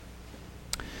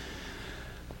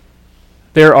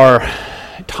There are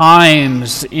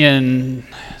times in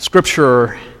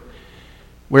Scripture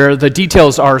where the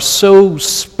details are so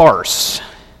sparse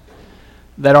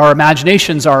that our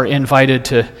imaginations are invited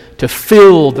to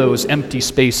fill those empty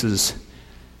spaces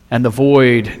and the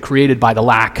void created by the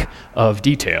lack of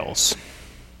details.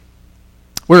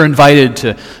 We're invited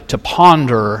to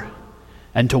ponder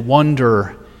and to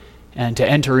wonder and to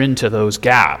enter into those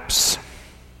gaps.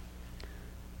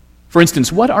 For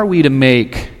instance, what are we to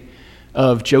make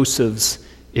of Joseph's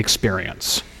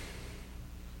experience?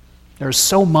 There's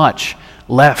so much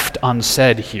left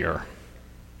unsaid here.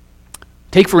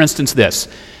 Take, for instance, this.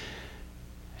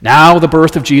 Now the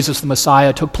birth of Jesus the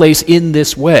Messiah took place in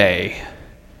this way.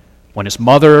 When his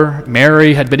mother,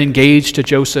 Mary, had been engaged to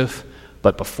Joseph,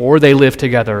 but before they lived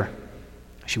together,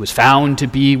 she was found to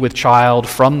be with child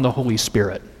from the Holy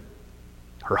Spirit.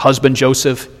 Her husband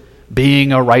Joseph,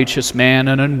 being a righteous man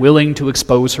and unwilling to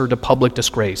expose her to public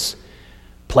disgrace,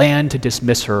 planned to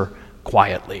dismiss her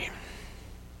quietly.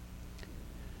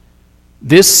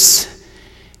 This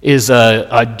is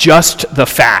a just the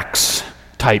facts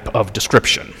type of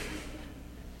description.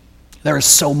 There is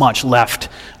so much left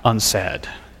unsaid.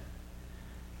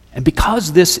 And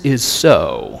because this is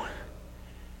so,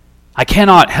 I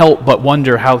cannot help but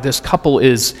wonder how this couple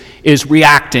is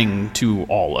reacting to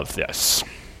all of this.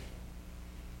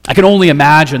 I can only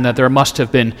imagine that there must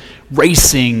have been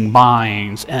racing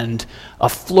minds and a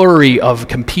flurry of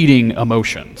competing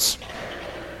emotions.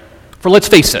 For let's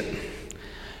face it,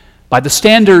 by the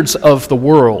standards of the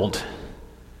world,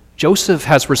 Joseph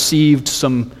has received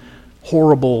some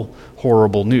horrible,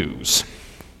 horrible news.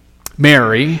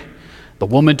 Mary, the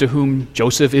woman to whom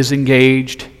Joseph is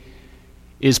engaged,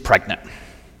 is pregnant.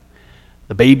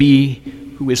 The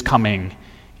baby who is coming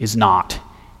is not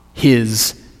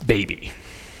his baby.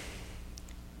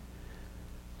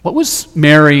 What was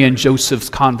Mary and Joseph's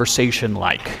conversation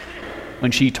like when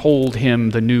she told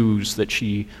him the news that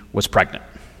she was pregnant?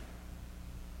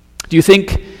 Do you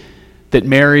think that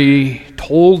Mary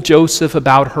told Joseph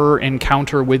about her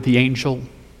encounter with the angel?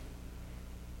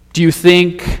 Do you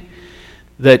think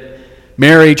that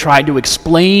Mary tried to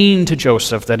explain to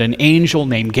Joseph that an angel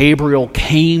named Gabriel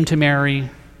came to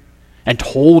Mary and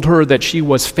told her that she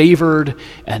was favored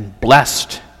and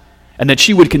blessed, and that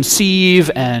she would conceive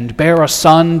and bear a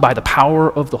son by the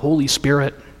power of the Holy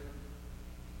Spirit?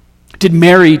 Did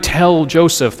Mary tell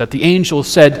Joseph that the angel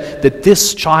said that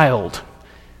this child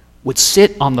would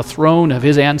sit on the throne of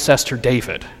his ancestor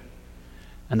David,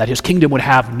 and that his kingdom would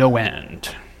have no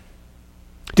end?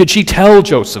 Did she tell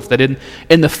Joseph that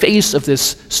in the face of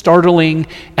this startling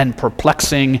and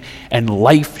perplexing and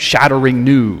life-shattering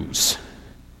news,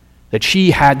 that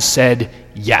she had said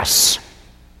yes?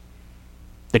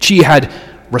 That she had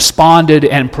responded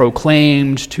and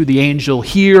proclaimed to the angel,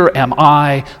 "Here am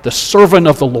I, the servant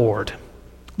of the Lord.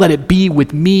 Let it be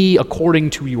with me according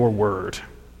to your word."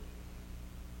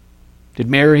 Did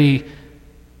Mary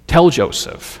tell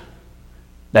Joseph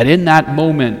that in that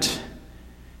moment,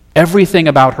 everything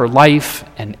about her life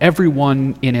and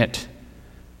everyone in it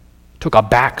took a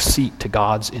back seat to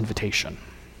God's invitation?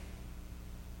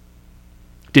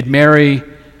 Did Mary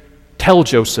tell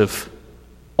Joseph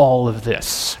all of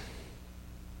this?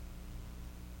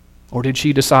 Or did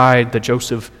she decide that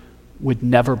Joseph would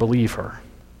never believe her,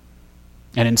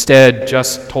 and instead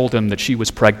just told him that she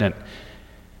was pregnant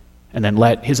and then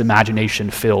let his imagination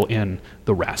fill in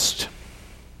the rest?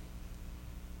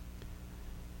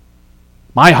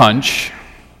 My hunch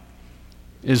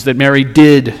is that Mary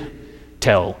did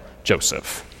tell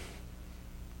Joseph.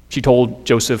 She told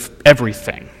Joseph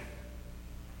everything.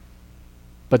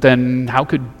 But then how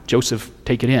could Joseph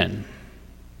take it in?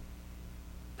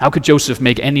 How could Joseph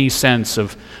make any sense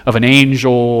of an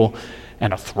angel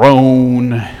and a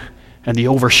throne and the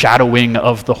overshadowing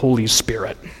of the Holy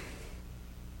Spirit?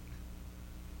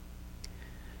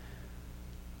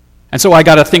 And so I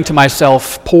got to think to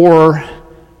myself, poor,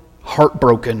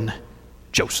 heartbroken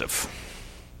Joseph.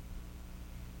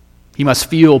 He must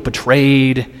feel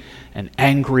betrayed and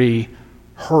angry,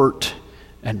 hurt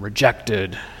and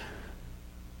rejected.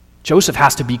 Joseph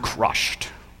has to be crushed.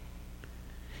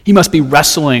 He must be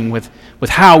wrestling with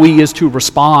how he is to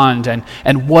respond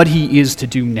and what he is to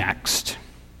do next.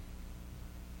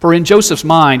 For in Joseph's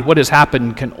mind, what has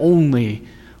happened can only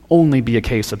be a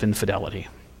case of infidelity.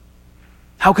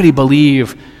 How could he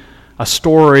believe a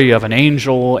story of an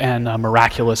angel and a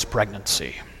miraculous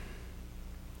pregnancy?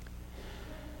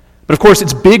 But of course,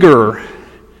 it's bigger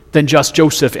than just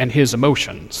Joseph and his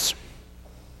emotions.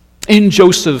 In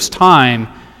Joseph's time,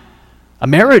 a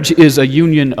marriage is a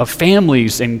union of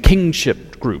families and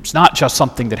kingship groups, not just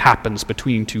something that happens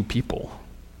between two people.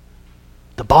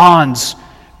 The bonds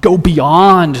go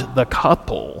beyond the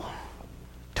couple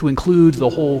to include the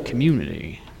whole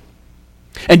community.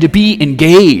 And to be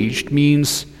engaged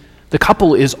means the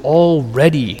couple is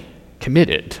already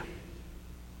committed.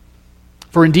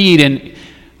 For indeed, in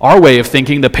our way of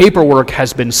thinking, the paperwork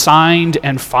has been signed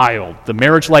and filed. The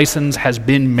marriage license has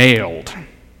been mailed.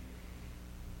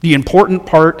 The important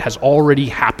part has already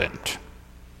happened.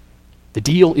 The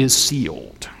deal is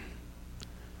sealed.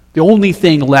 The only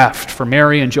thing left for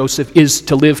Mary and Joseph is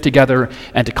to live together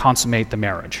and to consummate the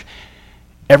marriage.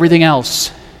 Everything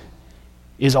else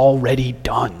is already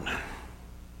done.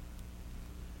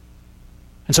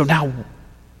 And so now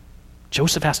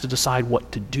Joseph has to decide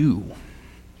what to do.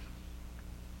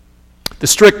 The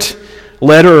strict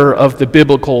letter of the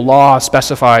biblical law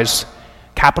specifies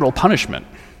capital punishment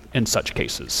in such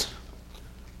cases,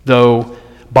 though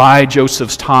by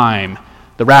Joseph's time,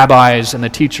 the rabbis and the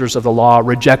teachers of the law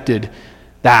rejected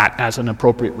that as an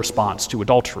appropriate response to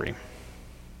adultery.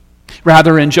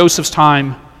 Rather, in Joseph's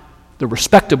time, the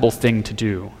respectable thing to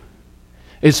do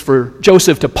is for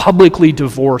Joseph to publicly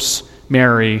divorce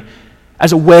Mary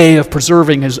as a way of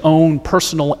preserving his own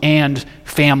personal and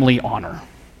family honor.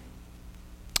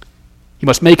 He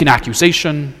must make an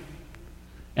accusation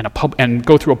and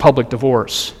go through a public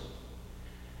divorce.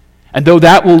 And though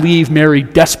that will leave Mary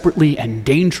desperately and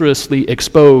dangerously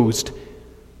exposed,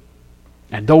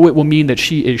 and though it will mean that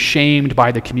she is shamed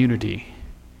by the community,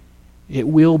 it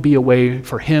will be a way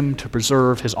for him to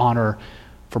preserve his honor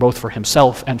for both for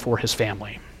himself and for his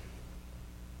family.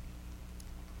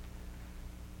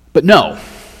 But no,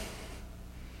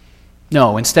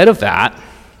 instead of that,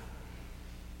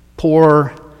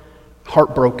 poor,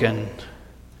 heartbroken,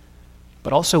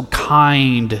 but also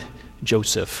kind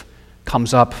Joseph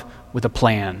comes up with a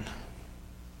plan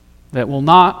that will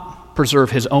not preserve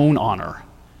his own honor,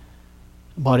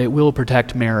 but it will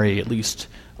protect Mary at least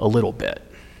a little bit.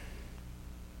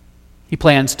 He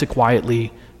plans to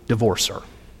quietly divorce her.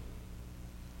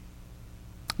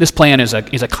 This plan is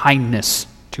a kindness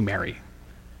to Mary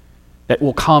that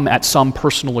will come at some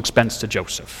personal expense to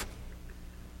Joseph.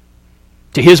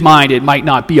 To his mind, it might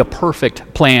not be a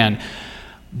perfect plan,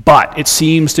 but it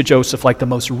seems to Joseph like the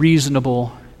most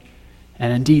reasonable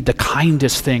and indeed the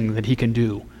kindest thing that he can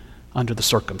do under the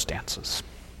circumstances.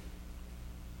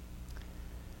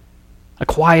 A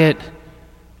quiet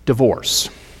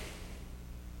divorce.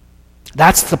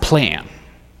 That's the plan.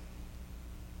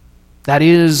 That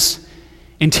is,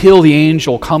 until the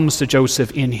angel comes to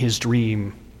Joseph in his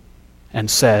dream and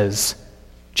says,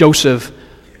 "Joseph,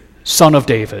 son of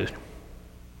David,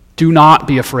 do not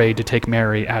be afraid to take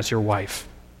Mary as your wife.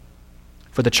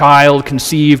 For the child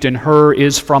conceived in her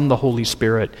is from the Holy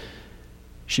Spirit.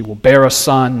 She will bear a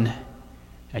son,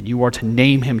 and you are to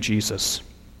name him Jesus,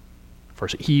 for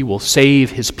he will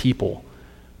save his people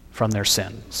from their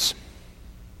sins."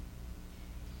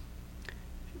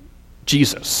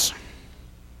 Jesus.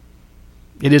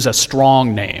 It is a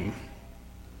strong name,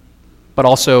 but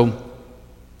also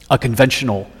a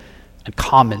conventional and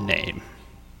common name.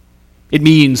 It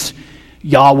means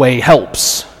Yahweh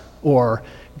helps or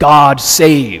God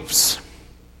saves.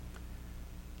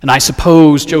 And I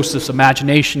suppose Joseph's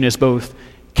imagination is both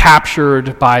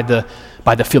captured by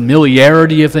the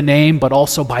familiarity of the name, but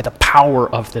also by the power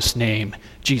of this name,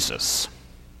 Jesus.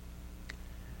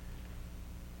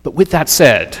 But with that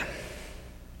said,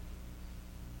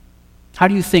 how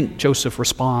do you think Joseph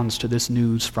responds to this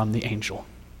news from the angel?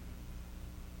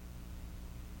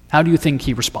 How do you think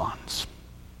he responds?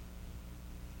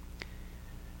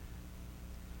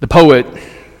 The poet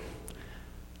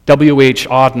W.H.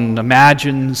 Auden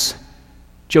imagines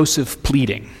Joseph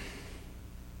pleading.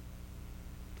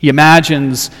 He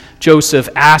imagines Joseph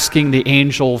asking the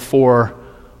angel for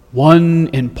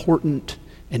one important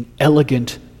and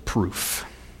elegant proof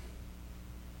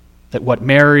that what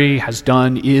Mary has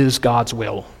done is God's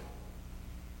will,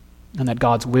 and that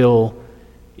God's will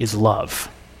is love.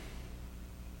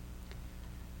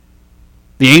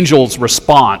 The angel's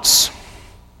response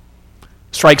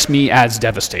strikes me as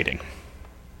devastating.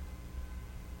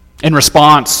 In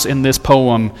response in this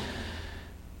poem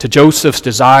to Joseph's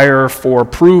desire for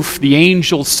proof, the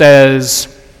angel says,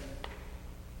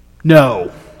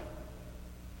 "No.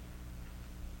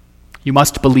 You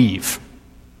must believe.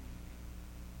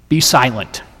 Be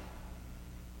silent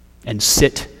and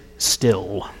sit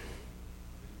still."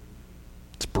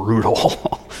 It's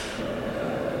brutal.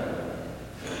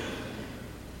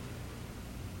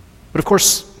 But of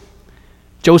course,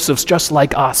 Joseph's just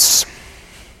like us.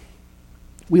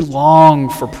 We long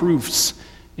for proofs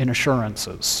and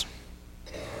assurances.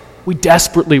 We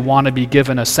desperately want to be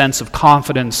given a sense of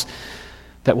confidence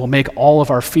that will make all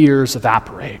of our fears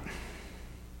evaporate.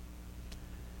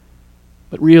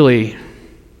 But really,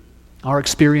 our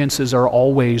experiences are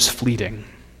always fleeting.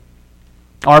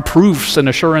 Our proofs and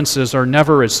assurances are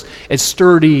never as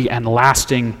sturdy and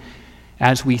lasting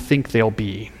as we think they'll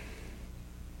be.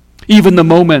 Even the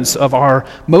moments of our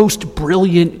most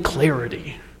brilliant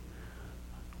clarity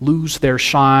lose their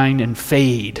shine and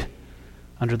fade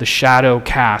under the shadow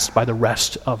cast by the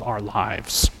rest of our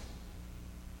lives.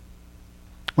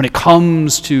 When it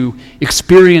comes to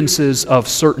experiences of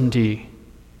certainty,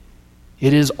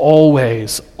 it is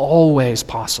always, always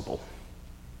possible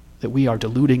that we are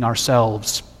deluding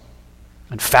ourselves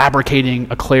and fabricating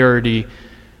a clarity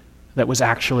that was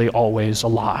actually always a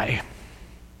lie.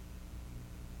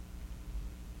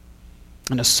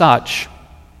 And as such,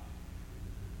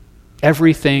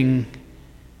 everything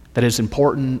that is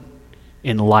important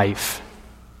in life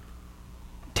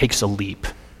takes a leap.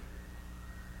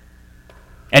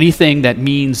 Anything that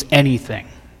means anything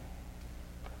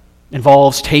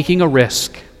involves taking a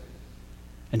risk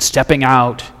and stepping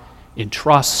out in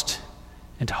trust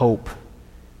and hope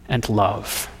and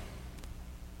love.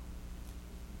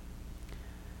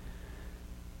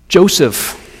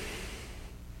 Joseph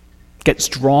gets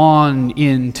drawn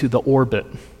into the orbit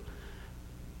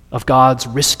of God's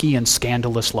risky and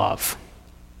scandalous love,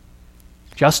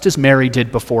 just as Mary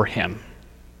did before him.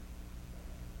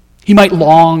 He might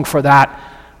long for that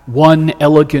one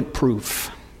elegant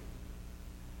proof,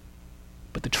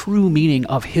 but the true meaning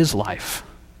of his life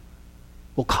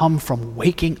will come from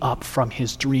waking up from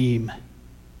his dream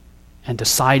and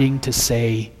deciding to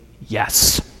say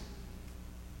yes.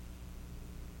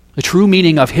 The true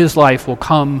meaning of his life will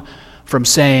come from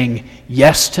saying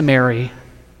yes to Mary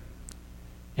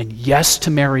and yes to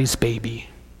Mary's baby.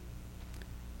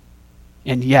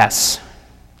 And yes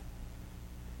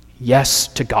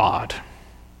to God.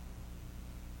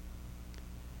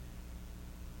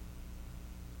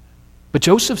 But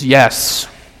Joseph's yes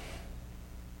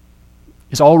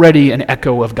is already an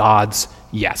echo of God's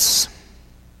yes.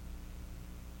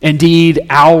 Indeed,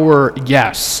 our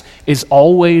yes is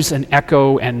always an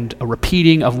echo and a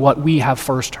repeating of what we have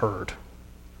first heard.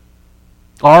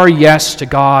 Our yes to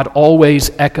God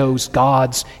always echoes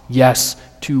God's yes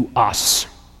to us,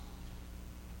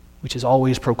 which is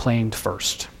always proclaimed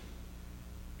first.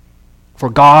 For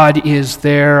God is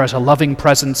there as a loving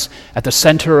presence at the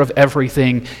center of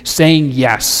everything, saying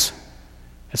yes,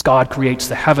 as God creates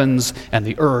the heavens and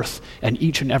the earth and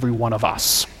each and every one of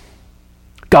us.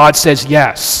 God says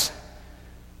yes,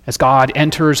 as God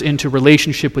enters into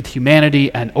relationship with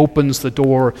humanity and opens the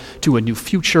door to a new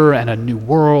future and a new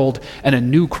world and a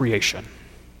new creation.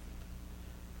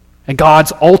 And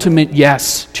God's ultimate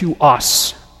yes to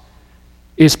us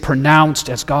is pronounced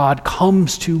as God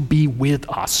comes to be with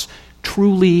us,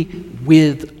 truly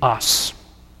with us,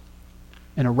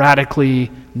 in a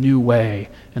radically new way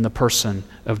in the person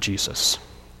of Jesus.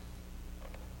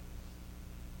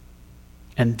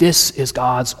 And this is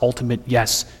God's ultimate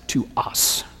yes to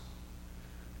us,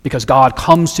 because God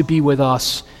comes to be with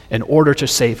us in order to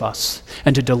save us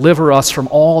and to deliver us from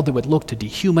all that would look to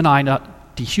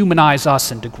dehumanize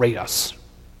us and degrade us.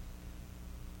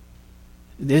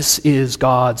 This is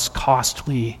God's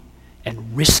costly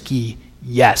and risky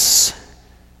yes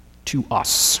to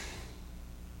us.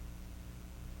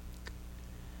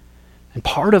 And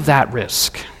part of that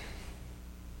risk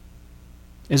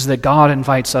is that God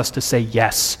invites us to say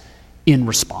yes in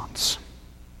response.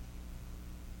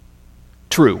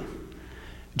 True,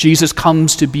 Jesus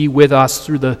comes to be with us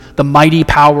through the mighty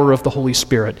power of the Holy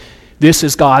Spirit. This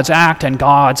is God's act and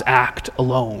God's act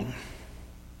alone.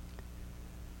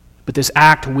 But this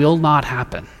act will not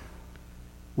happen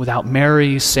without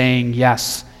Mary saying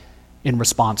yes in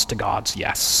response to God's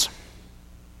yes.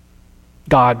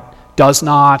 God does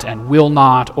not and will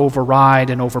not override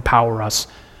and overpower us,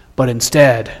 but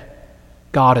instead,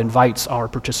 God invites our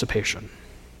participation.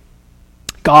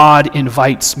 God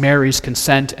invites Mary's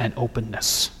consent and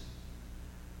openness,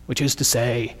 which is to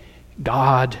say,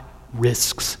 God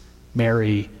risks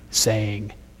Mary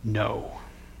saying no.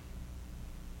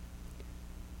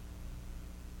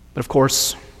 But of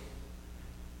course,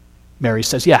 Mary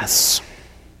says yes.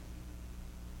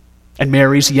 And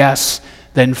Mary's yes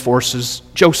then forces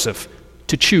Joseph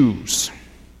to choose.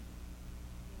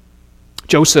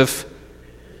 Joseph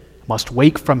must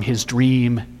wake from his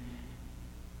dream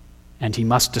and he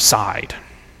must decide.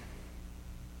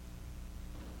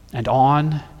 And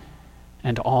on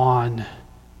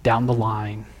down the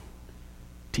line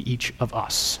to each of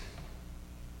us.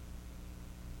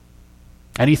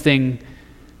 Anything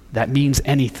that means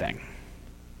anything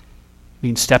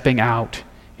means stepping out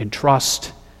in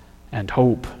trust and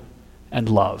hope and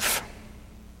love.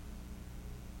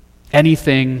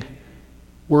 Anything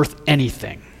worth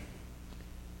anything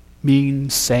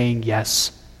means saying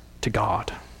yes to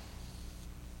God.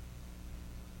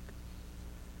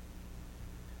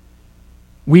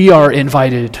 We are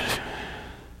invited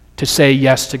to say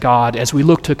yes to God as we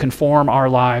look to conform our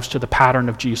lives to the pattern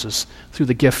of Jesus through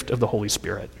the gift of the Holy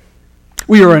Spirit.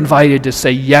 We are invited to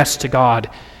say yes to God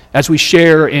as we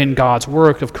share in God's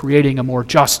work of creating a more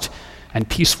just and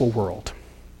peaceful world.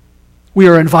 We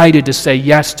are invited to say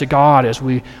yes to God as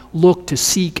we look to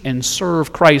seek and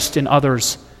serve Christ in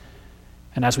others,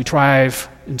 and as we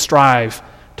strive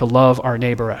to love our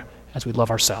neighbor as we love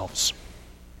ourselves,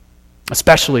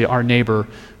 especially our neighbor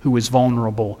who is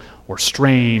vulnerable or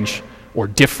strange or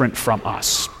different from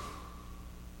us.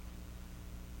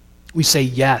 We say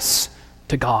yes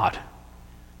to God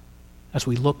as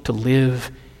we look to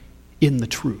live in the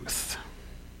truth.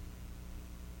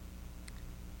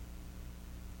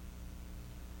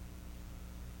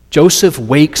 Joseph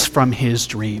wakes from his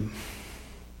dream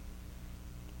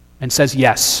and says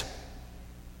yes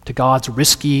to God's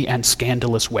risky and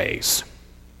scandalous ways.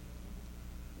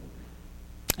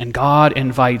 And God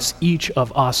invites each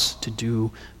of us to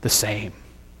do the same.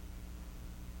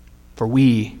 For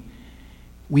we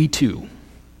too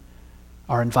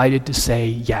are invited to say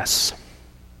yes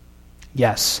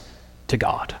to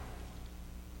God.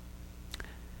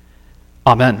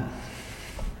 Amen.